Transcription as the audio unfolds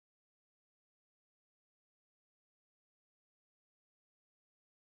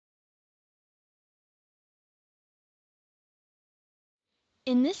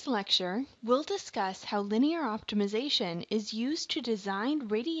In this lecture, we'll discuss how linear optimization is used to design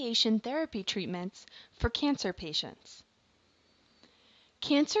radiation therapy treatments for cancer patients.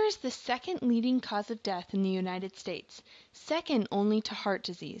 Cancer is the second leading cause of death in the United States, second only to heart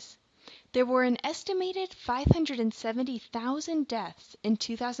disease. There were an estimated 570,000 deaths in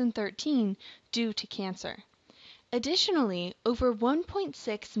 2013 due to cancer. Additionally, over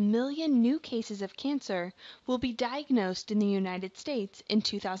 1.6 million new cases of cancer will be diagnosed in the United States in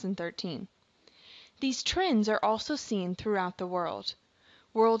 2013. These trends are also seen throughout the world.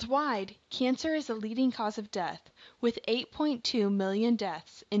 Worldwide, cancer is a leading cause of death, with 8.2 million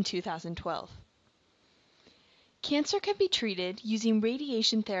deaths in 2012. Cancer can be treated using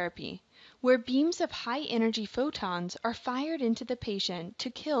radiation therapy, where beams of high-energy photons are fired into the patient to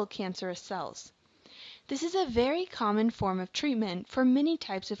kill cancerous cells. This is a very common form of treatment for many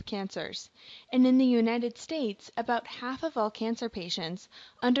types of cancers, and in the United States, about half of all cancer patients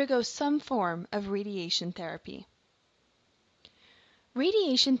undergo some form of radiation therapy.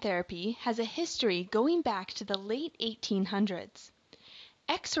 Radiation therapy has a history going back to the late 1800s.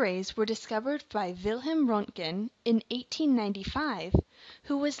 X-rays were discovered by Wilhelm Röntgen in 1895,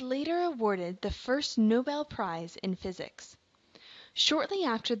 who was later awarded the first Nobel Prize in physics. Shortly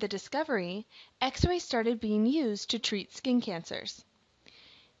after the discovery, X-rays started being used to treat skin cancers.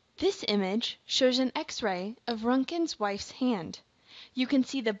 This image shows an X-ray of Röntgen's wife's hand. You can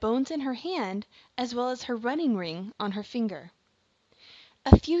see the bones in her hand as well as her running ring on her finger.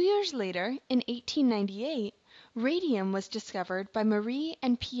 A few years later, in 1898, radium was discovered by Marie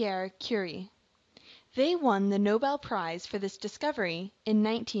and Pierre Curie. They won the Nobel Prize for this discovery in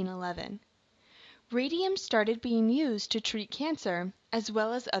 1911. Radium started being used to treat cancer as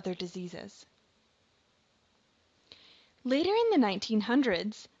well as other diseases. Later in the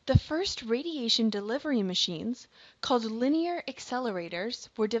 1900s, the first radiation delivery machines, called linear accelerators,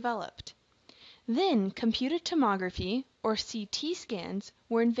 were developed. Then computed tomography, or CT scans,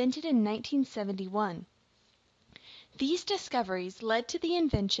 were invented in 1971. These discoveries led to the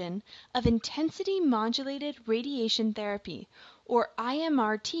invention of intensity-modulated radiation therapy, or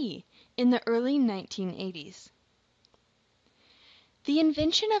IMRT, in the early 1980s. The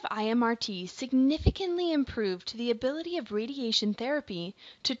invention of IMRT significantly improved the ability of radiation therapy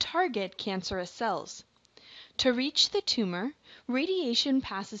to target cancerous cells. To reach the tumor, radiation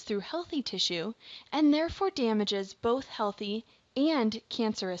passes through healthy tissue and therefore damages both healthy and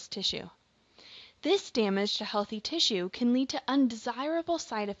cancerous tissue. This damage to healthy tissue can lead to undesirable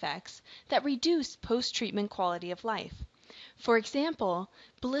side effects that reduce post-treatment quality of life. For example,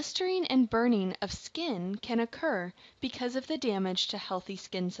 blistering and burning of skin can occur because of the damage to healthy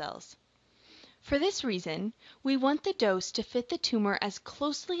skin cells. For this reason, we want the dose to fit the tumor as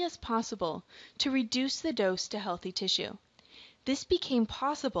closely as possible to reduce the dose to healthy tissue. This became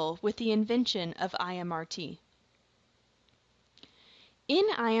possible with the invention of IMRT. In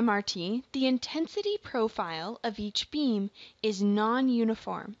IMRT, the intensity profile of each beam is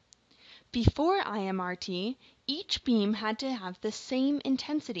non-uniform. Before IMRT, each beam had to have the same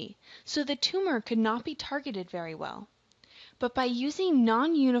intensity, so the tumor could not be targeted very well. But by using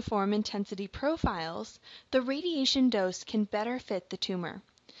non-uniform intensity profiles, the radiation dose can better fit the tumor.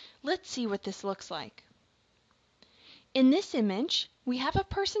 Let's see what this looks like. In this image, we have a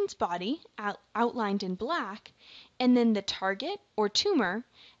person's body outlined in black, and then the target, or tumor,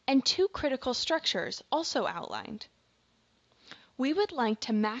 and two critical structures also outlined. We would like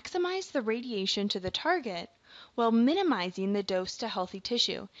to maximize the radiation to the target while minimizing the dose to healthy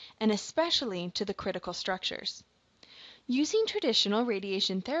tissue, and especially to the critical structures. Using traditional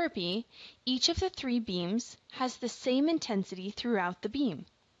radiation therapy, each of the three beams has the same intensity throughout the beam.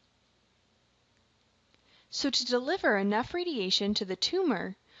 So to deliver enough radiation to the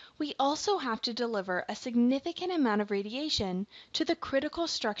tumor, we also have to deliver a significant amount of radiation to the critical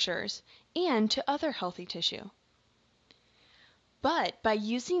structures and to other healthy tissue. But by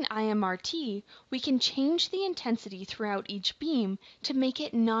using IMRT, we can change the intensity throughout each beam to make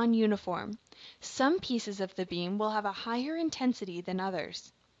it non-uniform. Some pieces of the beam will have a higher intensity than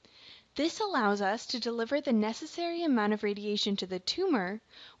others. This allows us to deliver the necessary amount of radiation to the tumor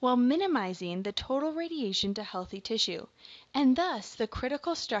while minimizing the total radiation to healthy tissue, and thus the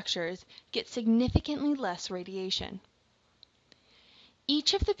critical structures get significantly less radiation.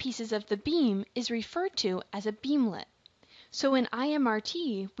 Each of the pieces of the beam is referred to as a beamlet. So in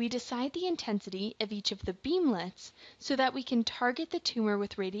IMRT, we decide the intensity of each of the beamlets so that we can target the tumor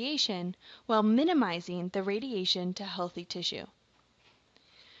with radiation while minimizing the radiation to healthy tissue.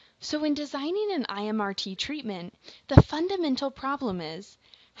 So in designing an IMRT treatment, the fundamental problem is,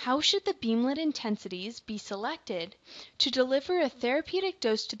 How should the beamlet intensities be selected to deliver a therapeutic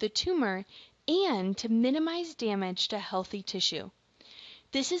dose to the tumor and to minimize damage to healthy tissue?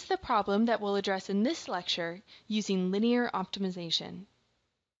 This is the problem that we'll address in this lecture using linear optimization.